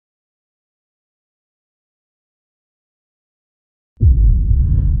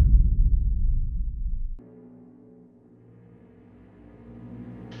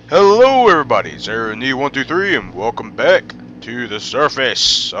Hello everybody, it's Aaron123 and welcome back to the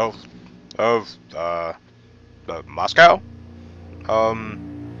surface of Moscow.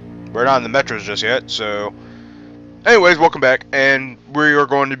 We're not in the metros just yet, so anyways, welcome back, and we are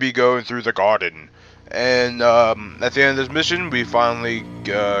going to be going through the garden. And at the end of this mission, we finally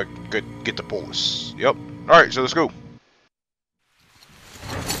get the police. Yep. Alright, so let's go.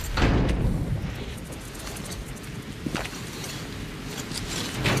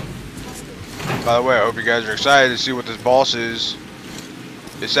 By the way, I hope you guys are excited to see what this boss is.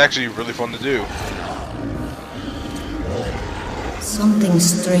 It's actually really fun to do. Something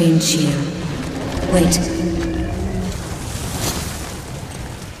strange here. Wait.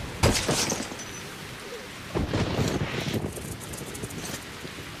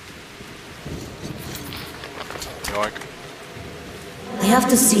 Yoink. I have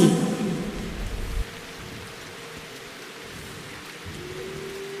to see.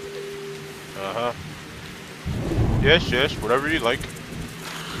 Uh-huh. Yes, whatever you like.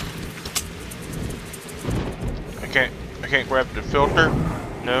 I can't grab the filter?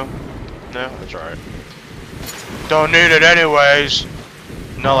 No? No? That's alright. Don't need it anyways!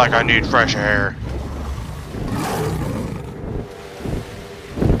 Not like I need fresh air.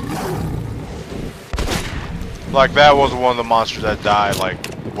 Like that was one of the monsters that died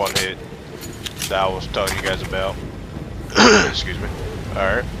like one hit that I was telling you guys about. Excuse me.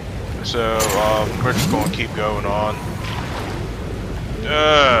 Alright. So, we're just gonna keep going on.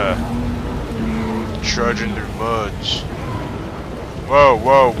 Trudging through muds. Whoa.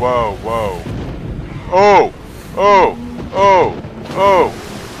 Oh!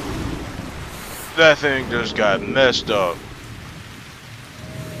 That thing just got messed up.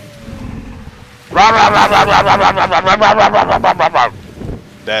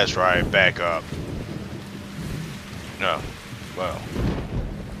 That's right, back up. No.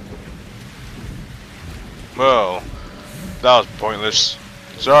 Well, that was pointless.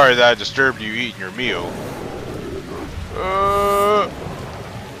 Sorry that I disturbed you eating your meal.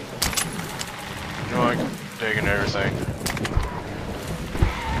 Like taking everything.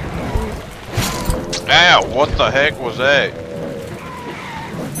 Ow! What the heck was that?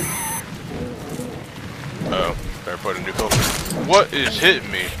 Oh, better put a new filter. What is hitting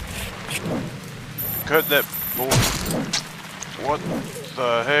me? Cut that bull. What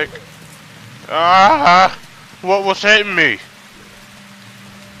the heck? Ah! What was hitting me?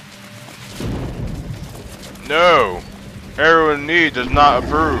 No! Everyone need does not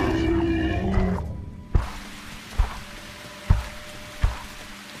approve.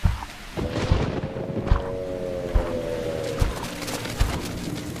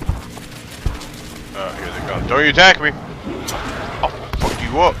 Oh, here they come. Don't you attack me! I'll fuck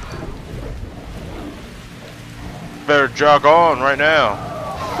you up. Better jog on right now.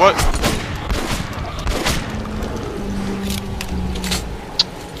 What?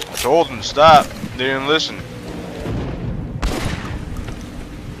 I told them to stop. They didn't listen.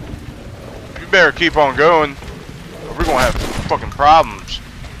 You better keep on going, or we're gonna have fucking problems.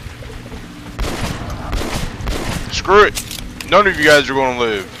 Screw it. None of you guys are gonna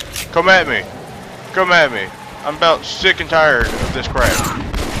live. Come at me. Come at me. I'm about sick and tired of this crap.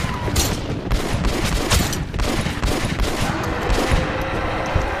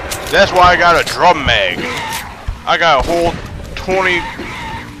 That's why I got a drum mag. I got a whole 20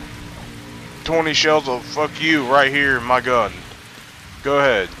 shells of fuck you right here in my gun. Go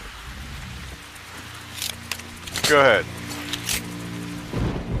ahead. Go ahead.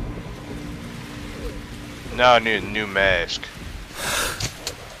 Now I need a new mask.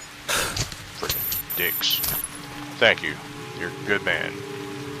 Freaking dicks. Thank you. You're a good man.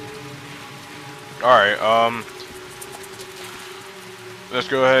 Alright, let's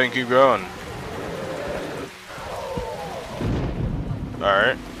go ahead and keep going.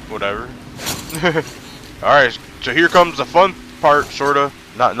 Alright, whatever. Alright, so here comes the fun part, sorta.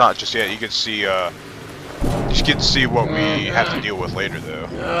 Not just yet. You can see, just get to see what we have to deal with later, though.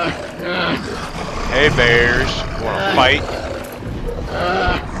 Hey, bears. Wanna fight?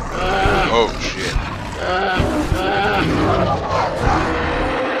 Oh, shit.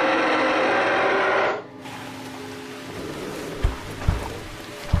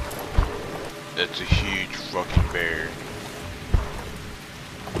 That's a huge fucking bear.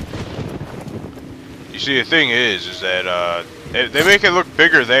 You see, the thing is that, they make it look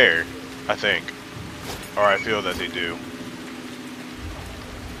bigger there, I think. Or I feel that they do.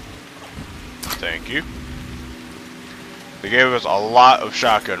 Thank you. They gave us a lot of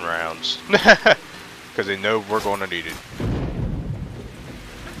shotgun rounds. Because they know we're going to need it.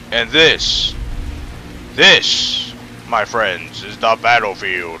 And this, my friends, is the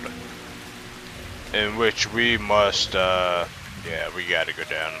battlefield. in which we must, yeah, we gotta go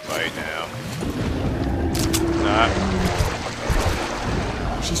down and fight now. Nah.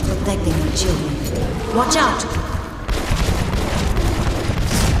 She's protecting her children. Watch out!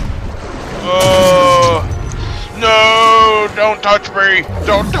 Oh! No! Don't touch me!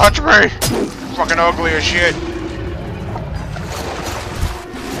 Don't touch me! Fucking ugly as shit.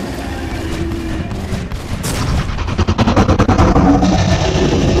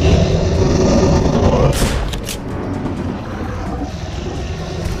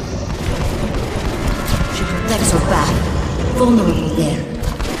 Legs are back. Vulnerable there.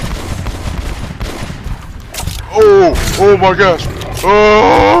 Oh! Oh my gosh!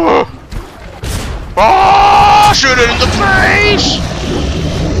 Oh! Oh! Shoot it in the face!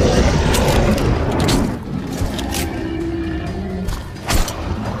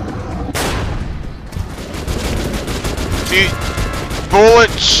 Eat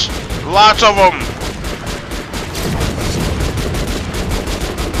bullets! Lots of them!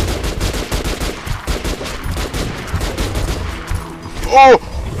 Oh!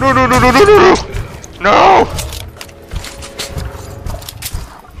 No, no, no, no, no, no, no! No!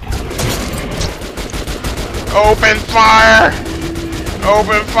 Open fire!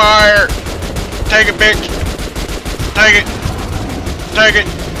 Open fire! Take it, bitch! Take it! Take it!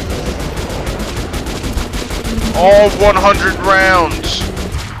 All 100 rounds!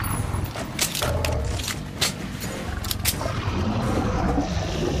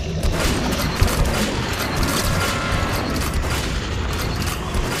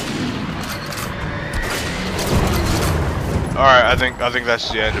 Alright, I think that's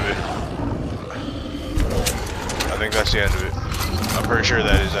the end of it. I think that's the end of it. I'm pretty sure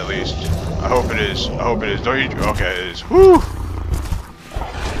that is, at least. I hope it is. I hope it is. Don't you? Okay, it is. Whew!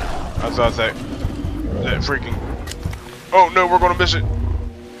 I thought that freaking... Oh no, we're gonna miss it!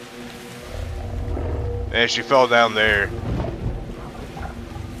 And she fell down there.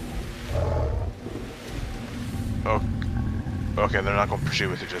 Oh. Okay, they're not gonna proceed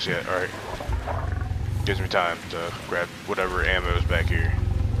with it just yet. Alright. Gives me time to grab whatever ammo is back here.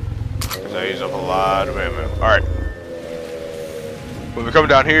 Cause I use up a lot of ammo. Alright. When we come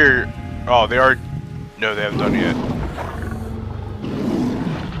down here... Oh, they are... No, they haven't done it yet.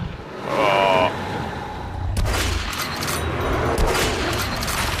 Oh.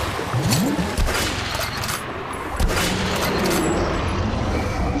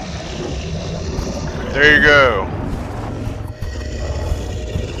 There you go.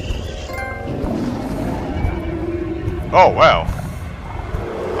 Oh, wow.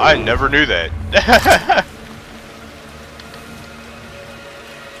 I never knew that.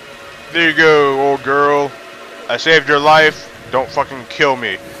 There you go, old girl. I saved your life. Don't fucking kill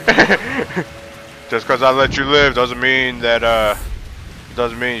me. Just because I let you live doesn't mean that,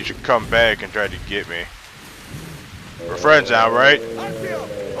 doesn't mean you should come back and try to get me. We're friends now, right?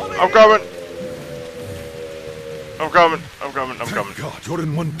 I'm coming. I'm coming. I'm coming. I'm coming. Thank God, you're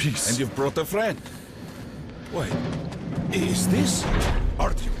in one piece. And you've brought a friend. Wait, is this?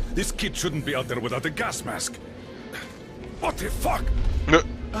 Artyom, this kid shouldn't be out there without a gas mask. What the fuck? No.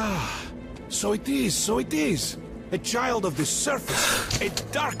 Ah, so it is. A child of the surface. A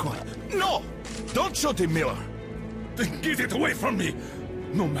dark one. No! Don't shoot him, Miller. Then get it away from me!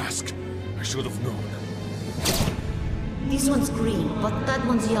 No mask. I should have known. This one's green, but that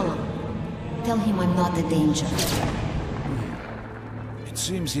one's yellow. Tell him I'm not a danger. It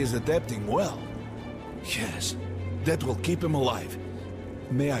seems he is adapting well. Yes, that will keep him alive.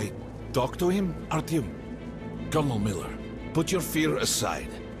 May I talk to him, Artyom? Colonel Miller, put your fear aside.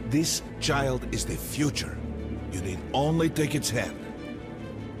 This child is the future. You need only take its hand.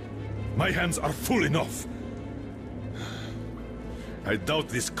 My hands are full enough. I doubt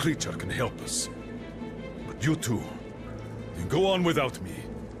this creature can help us. But you two, you go on without me,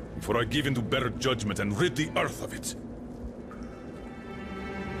 before I give in to better judgment and rid the Earth of it.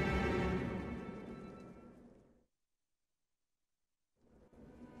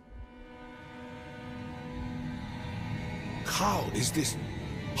 How is this?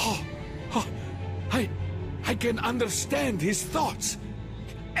 I can understand his thoughts.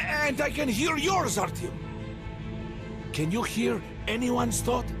 And I can hear yours, Artyom. Can you hear anyone's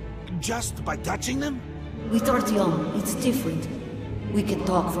thought just by touching them? With Artyom, it's different. We can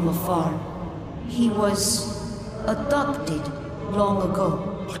talk from afar. He was adopted long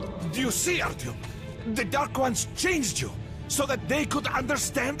ago. Do you see, Artyom? The Dark Ones changed you so that they could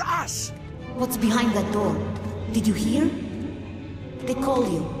understand us. What's behind that door? Did you hear? They call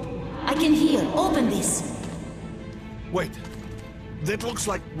you. I can hear. Open this. Wait. That looks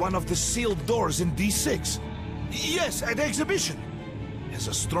like one of the sealed doors in D6. Yes, at exhibition. Has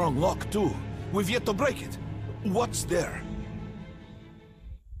a strong lock, too. We've yet to break it. What's there?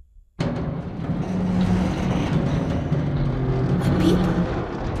 My people.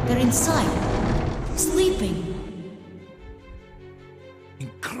 They're inside. Sleeping.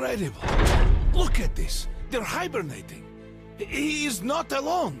 Incredible. Look at this. They're hibernating. He is not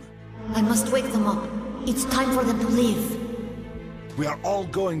alone. I must wake them up. It's time for them to leave. We are all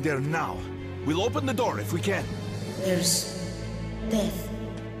going there now. We'll open the door if we can. There's death.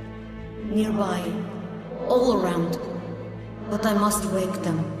 Nearby. All around. But I must wake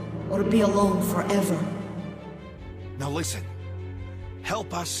them, or be alone forever. Now listen.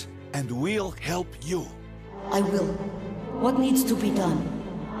 Help us, and we'll help you. I will. What needs to be done?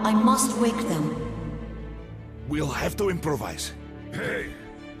 I must wake them. We'll have to improvise. Hey!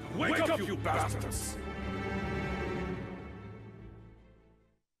 Wake up, you bastards!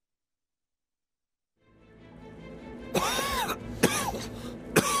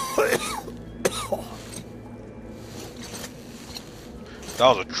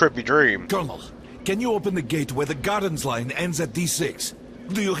 That was a trippy dream. Colonel, can you open the gate where the gardens line ends at D6?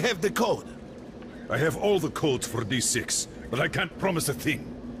 Do you have the code? I have all the codes for D6, but I can't promise a thing.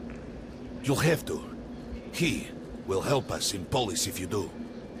 You'll have to. He will help us in police if you do.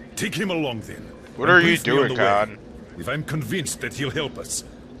 Take him along then. What and are you brief me on doing, the way. Khan? If I'm convinced that he'll help us,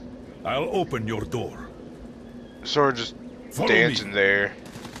 I'll open your door. Sort of just Follow dancing me. there.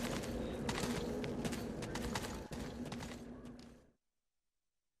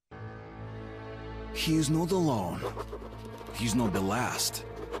 He is not alone. He's not the last.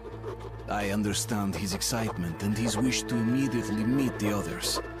 I understand his excitement and his wish to immediately meet the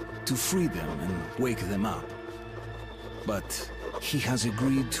others, to free them and wake them up. But he has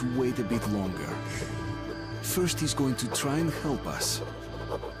agreed to wait a bit longer. First, he's going to try and help us.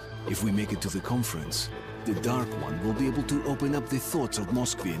 If we make it to the conference, the Dark One will be able to open up the thoughts of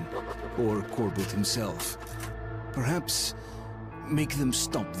Moskvin, or Korbut himself. Perhaps make them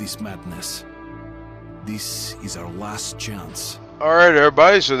stop this madness. This is our last chance. Alright,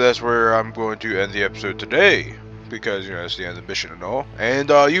 everybody, so that's where I'm going to end the episode today. Because, you know, it's the end of the mission and all. And,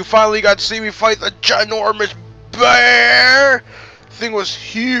 you finally got to see me fight the ginormous bear! Thing was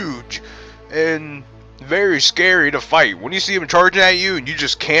huge. And very scary to fight. When you see him charging at you and you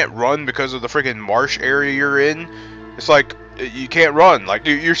just can't run because of the freaking marsh area you're in, it's like, you can't run. Like,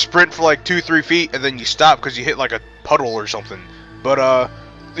 you sprint for like 2-3 feet and then you stop because you hit like a puddle or something. But,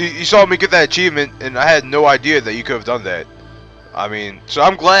 you saw me get that achievement and I had no idea that you could have done that. I mean, so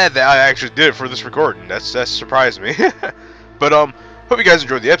I'm glad that I actually did it for this recording. That surprised me. But, hope you guys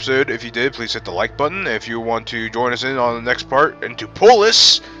enjoyed the episode. If you did, please hit the like button. If you want to join us in on the next part and to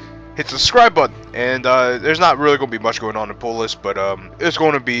Polis, hit the subscribe button. And there's not really going to be much going on in Polis, but it's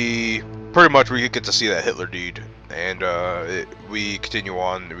going to be pretty much we get to see that Hitler deed. And we continue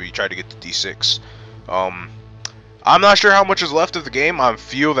on. We try to get to D6. I'm not sure how much is left of the game. I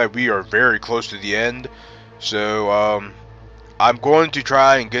feel that we are very close to the end. So I'm going to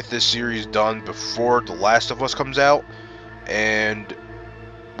try and get this series done before The Last of Us comes out. And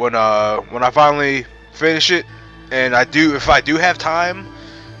when I finally finish it, and if I do have time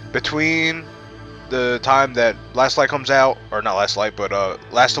between the time that Last Light comes out, or not Last Light, but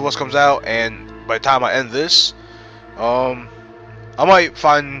Last of Us comes out, and by the time I end this, I might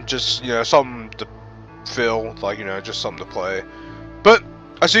find just, you know, something to fill, like, you know, just something to play. But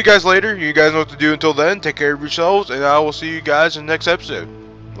I'll see you guys later. You guys know what to do until then. Take care of yourselves, and I will see you guys in the next episode.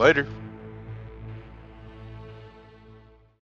 Later.